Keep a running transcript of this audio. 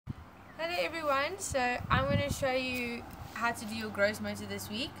Hello everyone, so I'm going to show you how to do your gross motor this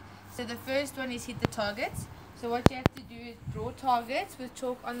week. So the first one is hit the targets. So what you have to do is draw targets with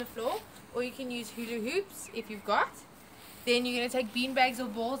chalk on the floor, or you can use hula hoops if you've got. Then you're going to take bean bags or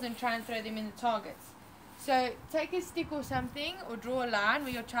balls and try and throw them in the targets. So take a stick or something, or draw a line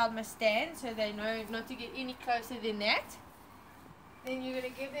where your child must stand so they know not to get any closer than that. Then you're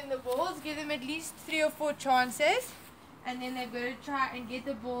going to give them the balls, give them at least 3 or 4 chances, and then they're going to try and get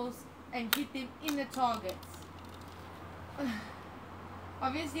the balls and hit them in the targets.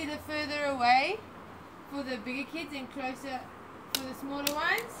 Obviously the further away for the bigger kids and closer for the smaller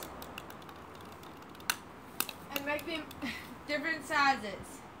ones, and make them different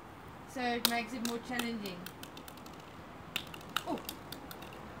sizes so it makes it more challenging. Ooh.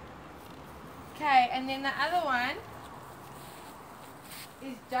 Okay, and then the other one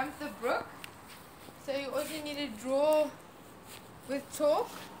is jump the brook. So you also need to draw with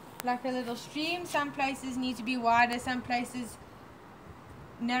chalk like a little stream. Some places need to be wider, some places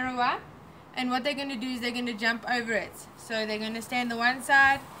narrower, and what they're going to do is they're going to jump over it. So they're going to stand the one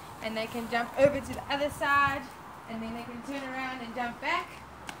side and they can jump over to the other side, and then they can turn around and jump back,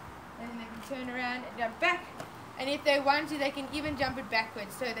 and then they can turn around and jump back, and if they want to they can even jump it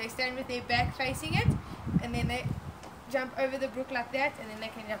backwards. So they stand with their back facing it, and then they jump over the brook like that, and then they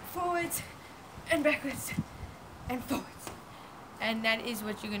can jump forwards and backwards and forwards. And that is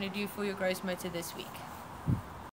what you're going to do for your gross motor this week.